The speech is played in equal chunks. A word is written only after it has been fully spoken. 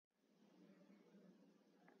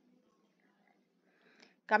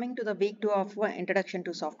Coming to the week 2 of Introduction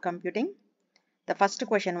to Soft Computing. The first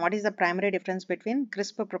question, what is the primary difference between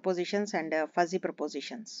crisp propositions and fuzzy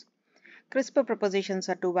propositions? Crisp propositions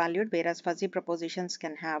are two-valued, whereas fuzzy propositions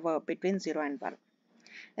can have between 0 and 1.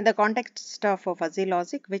 In the context of fuzzy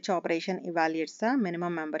logic, which operation evaluates the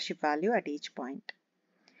minimum membership value at each point?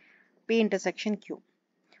 P intersection Q.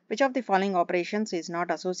 Which of the following operations is not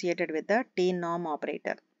associated with the T-norm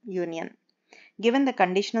operator? Union. Given the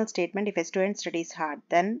conditional statement, if a student studies hard,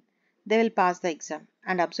 then they will pass the exam.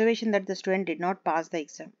 And observation that the student did not pass the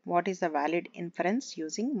exam. What is the valid inference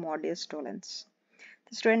using modus tollens?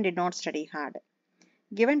 The student did not study hard.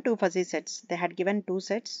 Given two fuzzy sets, they had given two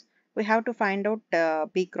sets. We have to find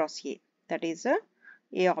out B cross A. That is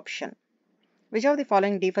A option. Which of the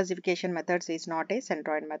following defuzzification methods is not a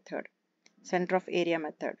centroid method? Center of area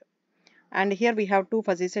method. And here we have two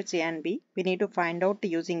fuzzy sets A and B. We need to find out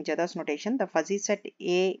using Jada's notation the fuzzy set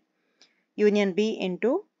A union B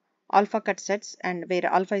into alpha cut sets, and where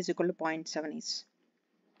alpha is equal to 0.7 is.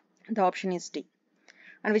 The option is D.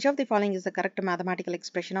 And which of the following is the correct mathematical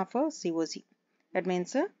expression of a COC? That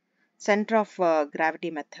means a center of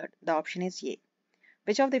gravity method. The option is A.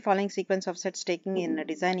 Which of the following sequence of sets taking in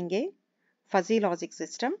designing a fuzzy logic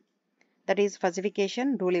system? That is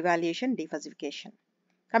fuzzification, rule evaluation, defuzzification.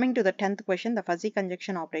 Coming to the 10th question, the fuzzy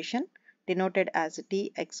conjunction operation denoted as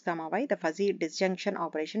Tx comma y, the fuzzy disjunction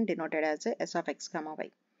operation denoted as S of x comma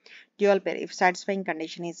y. Dual pair, if satisfying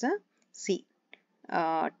condition is C,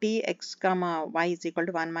 Tx comma y is equal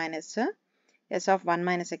to 1 minus S of 1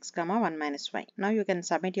 minus x comma 1 minus y. Now you can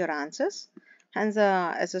submit your answers. Hence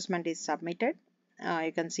the assessment is submitted.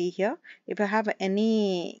 You can see here. If you have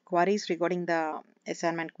any queries regarding the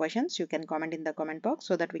assignment questions, you can comment in the comment box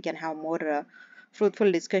so that we can have more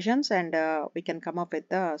fruitful discussions and we can come up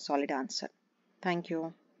with a solid answer. Thank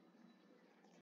you.